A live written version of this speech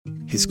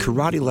his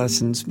karate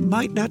lessons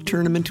might not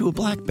turn him into a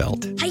black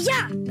belt.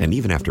 Hi-ya! And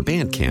even after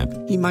band camp,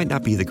 he might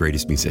not be the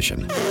greatest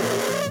musician.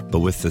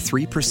 But with the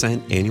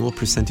 3% annual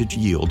percentage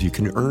yield you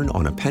can earn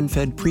on a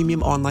PenFed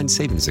premium online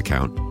savings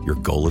account, your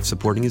goal of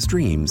supporting his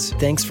dreams...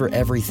 Thanks for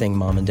everything,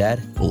 Mom and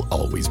Dad. ...will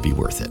always be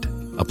worth it.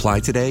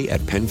 Apply today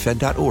at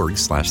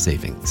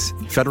PenFed.org/savings.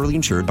 Federally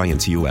insured by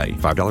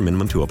NCUA. $5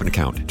 minimum to open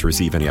account. To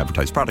receive any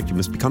advertised product, you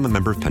must become a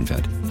member of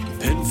PenFed.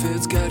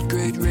 PenFed's got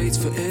great rates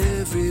for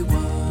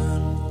everyone.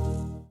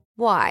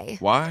 Why?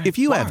 Why? If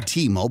you have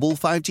T-Mobile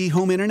 5G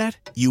home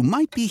internet, you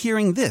might be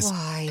hearing this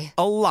Why?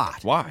 a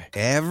lot. Why?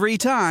 Every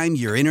time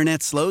your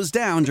internet slows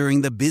down during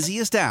the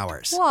busiest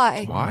hours.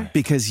 Why? Why?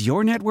 Because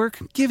your network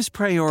gives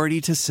priority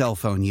to cell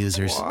phone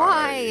users.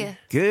 Why?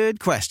 Good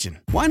question.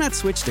 Why not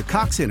switch to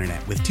Cox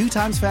Internet with 2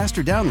 times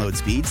faster download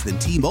speeds than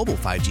T-Mobile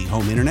 5G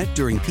home internet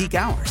during peak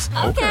hours?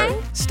 Okay.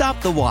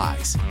 Stop the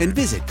whys and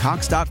visit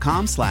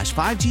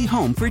cox.com/5G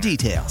home for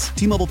details.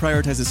 T-Mobile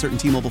prioritizes certain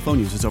T-Mobile phone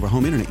users over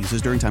home internet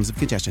users during times of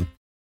congestion.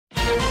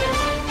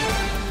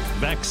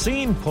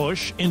 Vaccine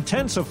push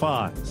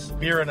intensifies.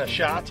 Beer and a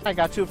shot. I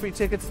got 2 free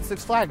tickets to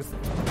Six Flags.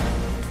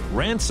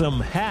 Ransom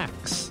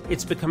hacks.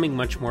 It's becoming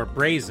much more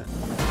brazen.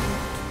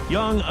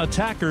 Young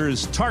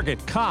attackers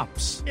target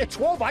cops. At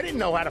 12, I didn't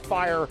know how to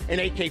fire an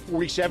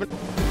AK-47.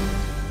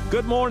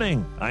 Good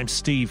morning. I'm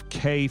Steve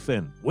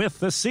Kathan with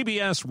the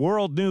CBS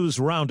World News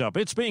Roundup.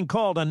 It's being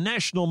called a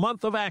National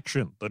Month of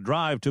Action, the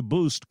drive to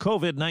boost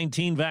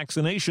COVID-19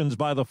 vaccinations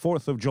by the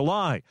 4th of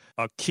July,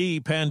 a key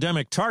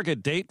pandemic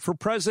target date for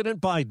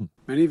President Biden.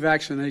 Many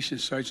vaccination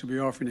sites will be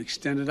offering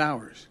extended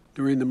hours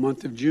during the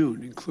month of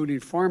June, including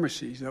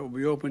pharmacies that will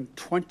be open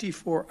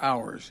 24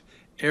 hours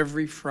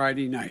every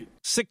Friday night.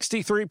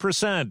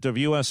 63% of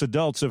U.S.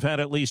 adults have had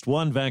at least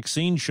one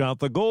vaccine shot.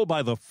 The goal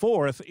by the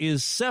 4th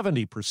is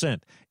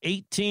 70%.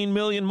 18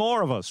 million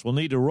more of us will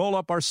need to roll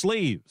up our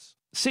sleeves.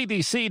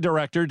 CDC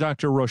Director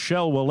Dr.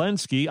 Rochelle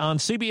Walensky on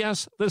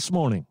CBS This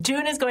Morning.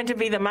 June is going to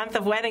be the month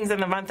of weddings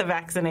and the month of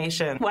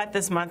vaccination. What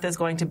this month is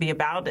going to be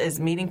about is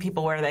meeting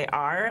people where they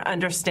are,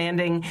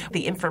 understanding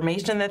the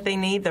information that they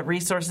need, the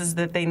resources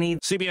that they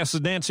need.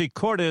 CBS's Nancy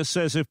Cordes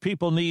says if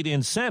people need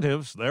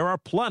incentives, there are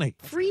plenty.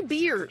 Free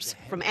beers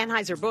from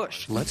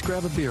Anheuser-Busch. Let's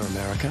grab a beer,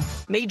 America.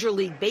 Major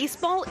League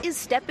Baseball is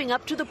stepping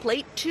up to the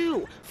plate,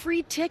 too.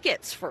 Free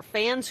tickets for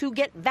fans who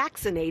get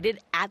vaccinated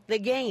at the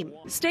game.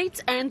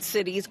 States and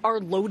cities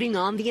are loading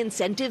on the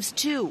incentives,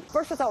 too.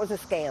 First, I thought it was a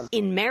scam.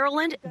 In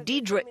Maryland,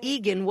 Deidre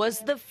Egan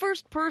was the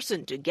first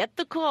person to get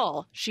the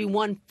call. She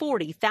won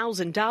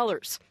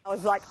 $40,000. I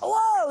was like,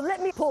 whoa,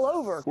 let me pull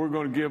over. We're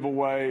going to give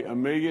away $1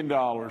 million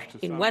to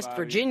In West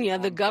Virginia,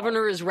 the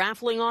governor is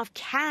raffling off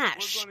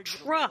cash,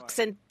 trucks,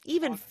 and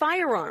even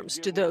firearms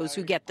to those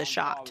who get the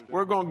shot.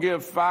 We're going to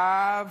give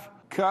 5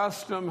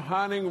 custom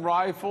hunting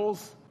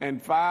rifles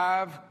and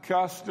 5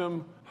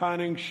 custom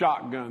hunting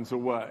shotguns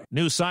away.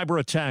 New cyber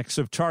attacks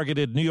have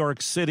targeted New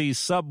York City's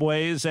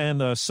subways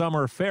and the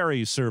summer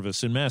ferry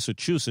service in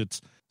Massachusetts.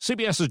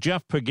 CBS's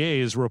Jeff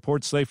Pegues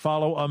reports they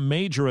follow a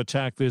major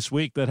attack this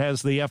week that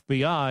has the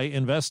FBI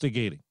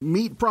investigating.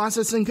 Meat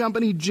processing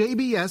company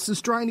JBS is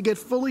trying to get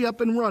fully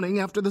up and running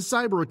after the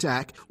cyber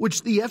attack,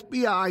 which the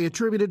FBI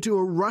attributed to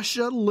a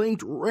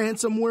Russia-linked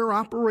ransomware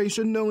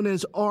operation known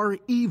as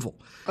R-Evil.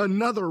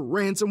 Another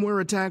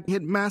ransomware attack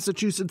hit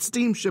Massachusetts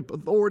Steamship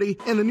Authority,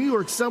 and the New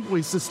York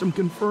subway system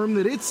confirmed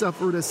that it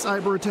suffered a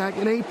cyber attack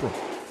in April.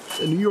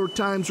 The New York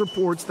Times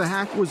reports the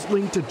hack was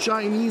linked to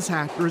Chinese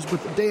hackers,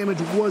 but the damage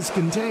was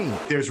contained.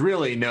 There's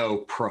really no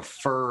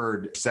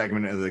preferred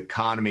segment of the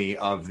economy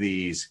of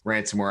these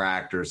ransomware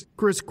actors.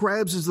 Chris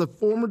Krebs is the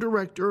former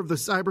director of the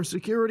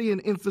Cybersecurity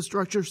and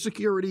Infrastructure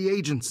Security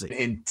Agency.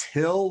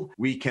 Until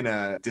we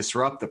can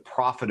disrupt the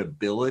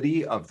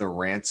profitability of the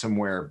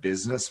ransomware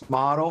business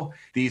model,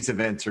 these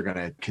events are going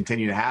to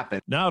continue to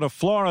happen. Now to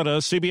Florida,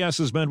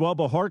 CBS's Manuel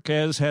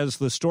Bojorquez has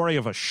the story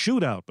of a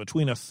shootout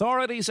between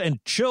authorities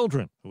and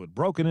children who had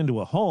broken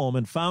into a home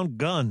and found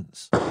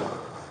guns.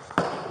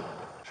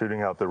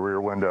 Shooting out the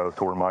rear window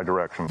toward my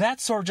direction.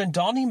 That's Sergeant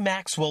Donnie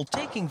Maxwell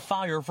taking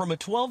fire from a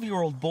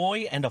 12-year-old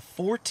boy and a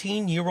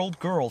 14-year-old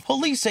girl.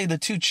 Police say the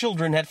 2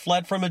 children had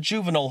fled from a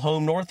juvenile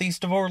home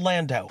northeast of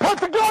Orlando. Put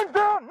the gun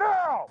down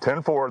now!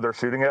 10-4, they're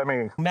shooting at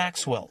me.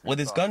 Maxwell, with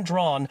his gun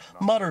drawn,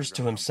 mutters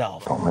to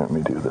himself. Don't make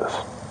me do this.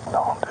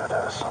 Don't do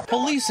this.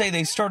 Police say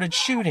they started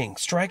shooting,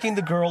 striking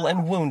the girl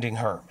and wounding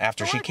her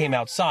after she came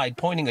outside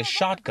pointing a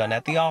shotgun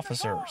at the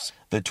officers.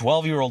 The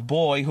 12-year-old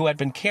boy, who had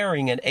been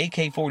carrying an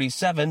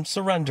AK-47,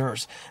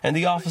 surrenders, and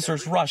the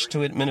officers rush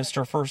to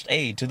administer first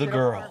aid to the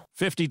girl.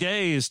 50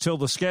 days till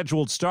the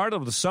scheduled start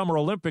of the Summer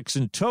Olympics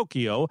in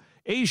Tokyo.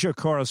 Asia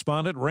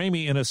correspondent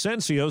Ramy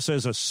Inocencio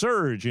says a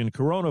surge in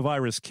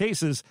coronavirus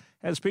cases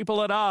has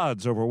people at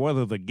odds over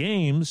whether the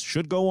games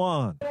should go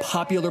on.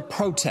 Popular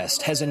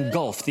protest has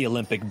engulfed the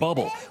Olympic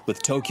bubble,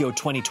 with Tokyo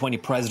 2020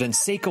 President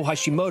Seiko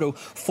Hashimoto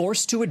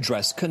forced to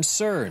address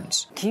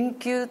concerns.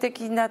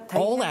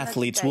 All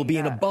athletes will be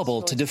in a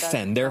bubble to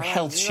defend their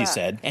health, she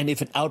said. And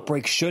if an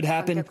outbreak should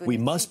happen, we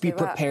must be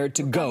prepared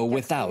to go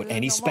without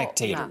any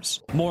spectators.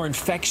 More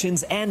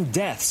infections and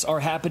deaths are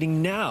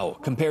happening now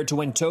compared to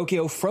when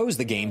Tokyo froze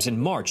the games in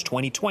March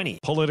 2020.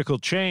 Political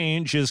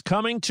change is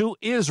coming to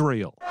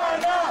Israel.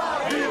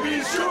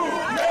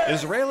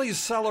 Israelis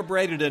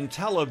celebrated in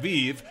Tel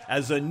Aviv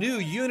as a new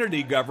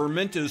unity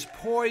government is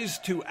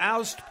poised to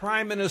oust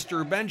Prime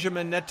Minister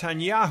Benjamin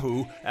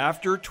Netanyahu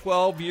after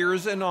 12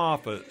 years in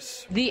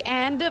office. The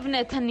end of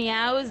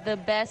Netanyahu is the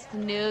best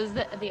news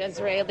the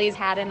Israelis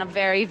had in a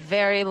very,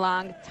 very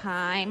long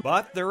time.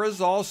 But there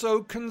is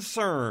also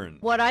concern.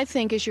 What I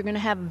think is you're going to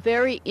have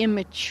very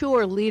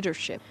immature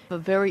leadership, a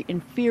very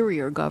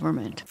inferior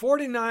government.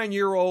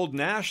 49-year-old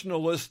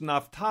nationalist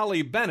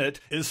Naftali Bennett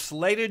is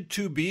slated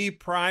to be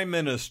Prime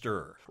Minister.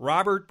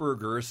 Robert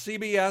Berger,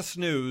 CBS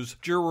News,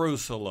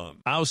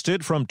 Jerusalem.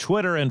 Ousted from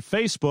Twitter and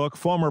Facebook,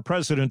 former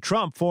President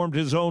Trump formed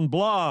his own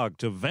blog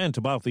to vent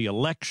about the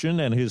election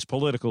and his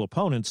political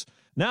opponents.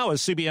 Now,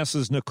 as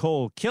CBS's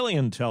Nicole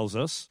Killian tells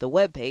us, the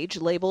webpage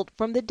labeled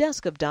From the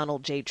Desk of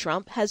Donald J.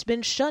 Trump has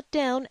been shut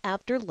down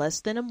after less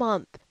than a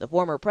month. The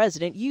former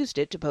president used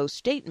it to post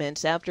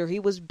statements after he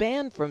was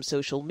banned from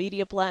social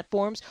media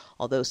platforms,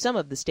 although some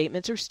of the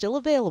statements are still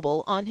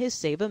available on his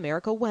Save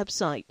America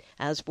website.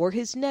 As for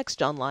his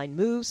next online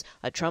moves,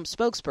 a Trump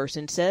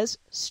spokesperson says,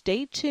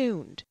 stay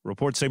tuned.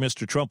 Reports say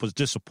Mr. Trump was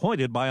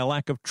disappointed by a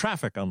lack of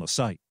traffic on the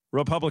site.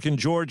 Republican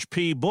George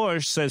P.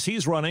 Bush says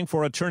he's running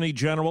for Attorney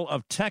General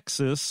of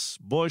Texas.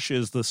 Bush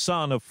is the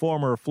son of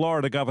former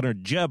Florida Governor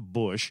Jeb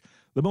Bush.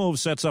 The move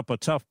sets up a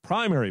tough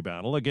primary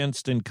battle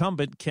against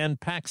incumbent Ken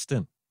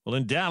Paxton. Well,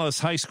 in Dallas,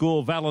 high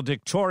school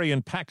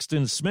valedictorian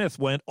Paxton Smith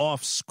went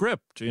off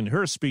script in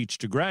her speech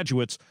to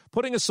graduates,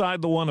 putting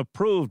aside the one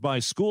approved by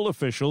school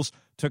officials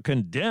to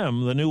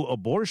condemn the new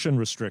abortion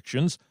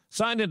restrictions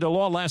signed into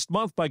law last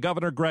month by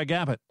Governor Greg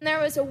Abbott.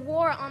 There is a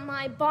war on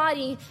my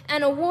body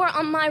and a war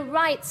on my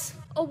rights,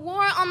 a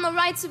war on the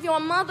rights of your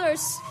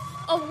mothers,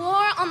 a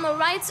war on the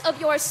rights of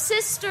your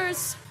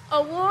sisters,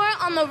 a war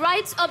on the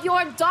rights of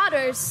your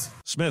daughters.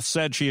 Smith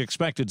said she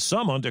expected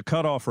someone to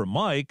cut off her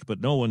mic,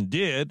 but no one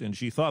did, and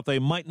she thought they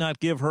might not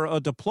give her a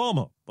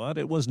diploma, but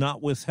it was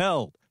not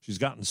withheld. She's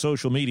gotten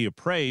social media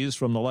praise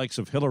from the likes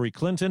of Hillary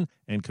Clinton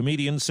and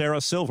comedian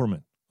Sarah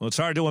Silverman. Well, it's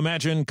hard to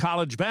imagine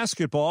college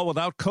basketball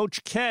without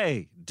Coach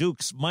K.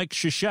 Duke's Mike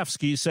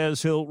Krzyzewski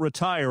says he'll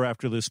retire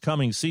after this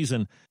coming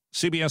season.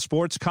 CBS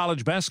Sports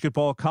college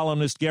basketball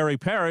columnist Gary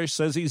Parrish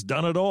says he's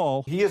done it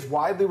all. He is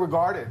widely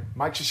regarded,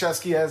 Mike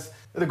Krzyzewski, as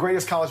the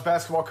greatest college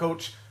basketball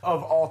coach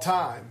of all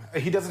time.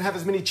 He doesn't have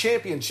as many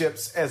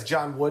championships as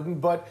John Wooden,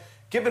 but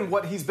given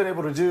what he's been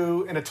able to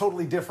do in a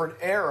totally different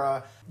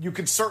era, you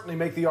could certainly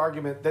make the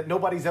argument that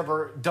nobody's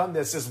ever done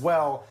this as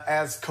well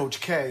as Coach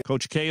K.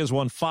 Coach K has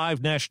won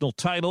 5 national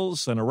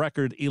titles and a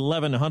record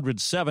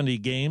 1,170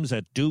 games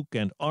at Duke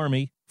and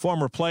Army.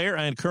 Former player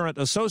and current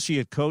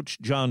associate coach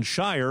John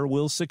Shire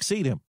will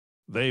succeed him.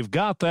 They've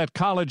got that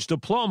college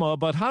diploma,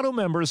 but how do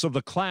members of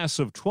the class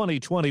of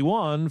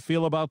 2021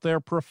 feel about their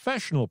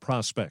professional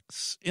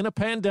prospects in a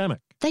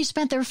pandemic? They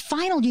spent their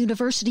final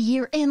university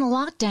year in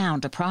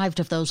lockdown, deprived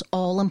of those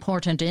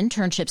all-important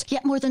internships.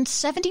 Yet more than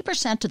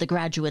 70% of the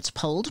graduates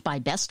polled by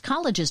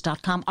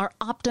bestcolleges.com are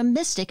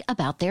optimistic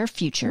about their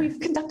future. We've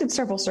conducted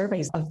several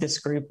surveys of this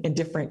group in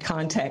different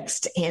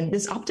contexts, and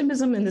this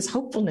optimism and this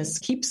hopefulness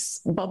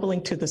keeps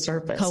bubbling to the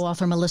surface.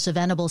 Co-author Melissa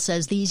Venable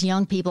says these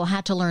young people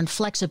had to learn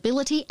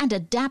flexibility and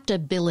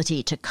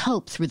adaptability to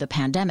cope through the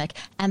pandemic,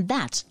 and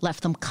that's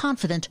left them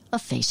confident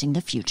of facing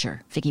the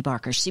future. Vicki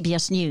Barker,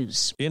 CBS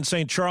News. In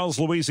St. Charles,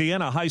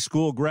 Louisiana, high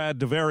school grad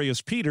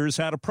Devarius Peters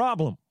had a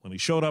problem. When he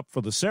showed up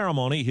for the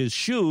ceremony, his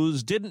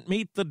shoes didn't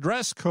meet the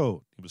dress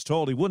code. He was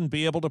told he wouldn't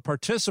be able to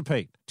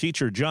participate.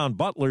 Teacher John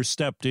Butler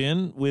stepped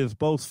in with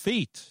both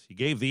feet. He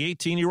gave the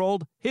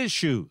 18-year-old his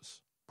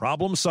shoes.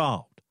 Problem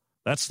solved.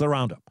 That's the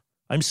Roundup.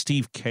 I'm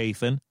Steve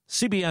Kathan,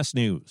 CBS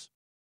News.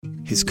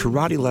 His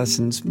karate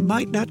lessons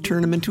might not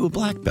turn him into a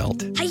black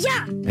belt.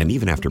 Hi-ya! And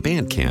even after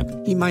band camp,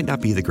 he might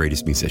not be the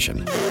greatest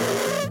musician.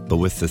 But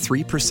with the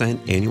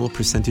 3% annual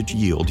percentage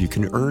yield you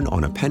can earn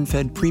on a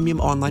PenFed premium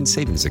online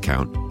savings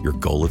account, your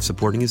goal of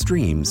supporting his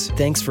dreams...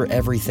 Thanks for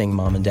everything,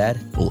 Mom and Dad.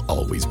 ...will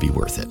always be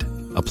worth it.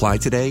 Apply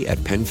today at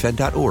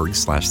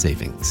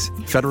PenFed.org/savings.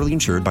 Federally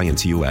insured by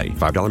NCUA.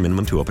 $5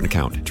 minimum to open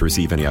account. To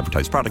receive any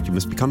advertised product, you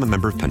must become a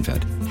member of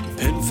PenFed.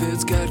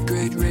 PenFed's got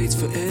great rates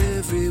for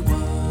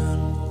everyone.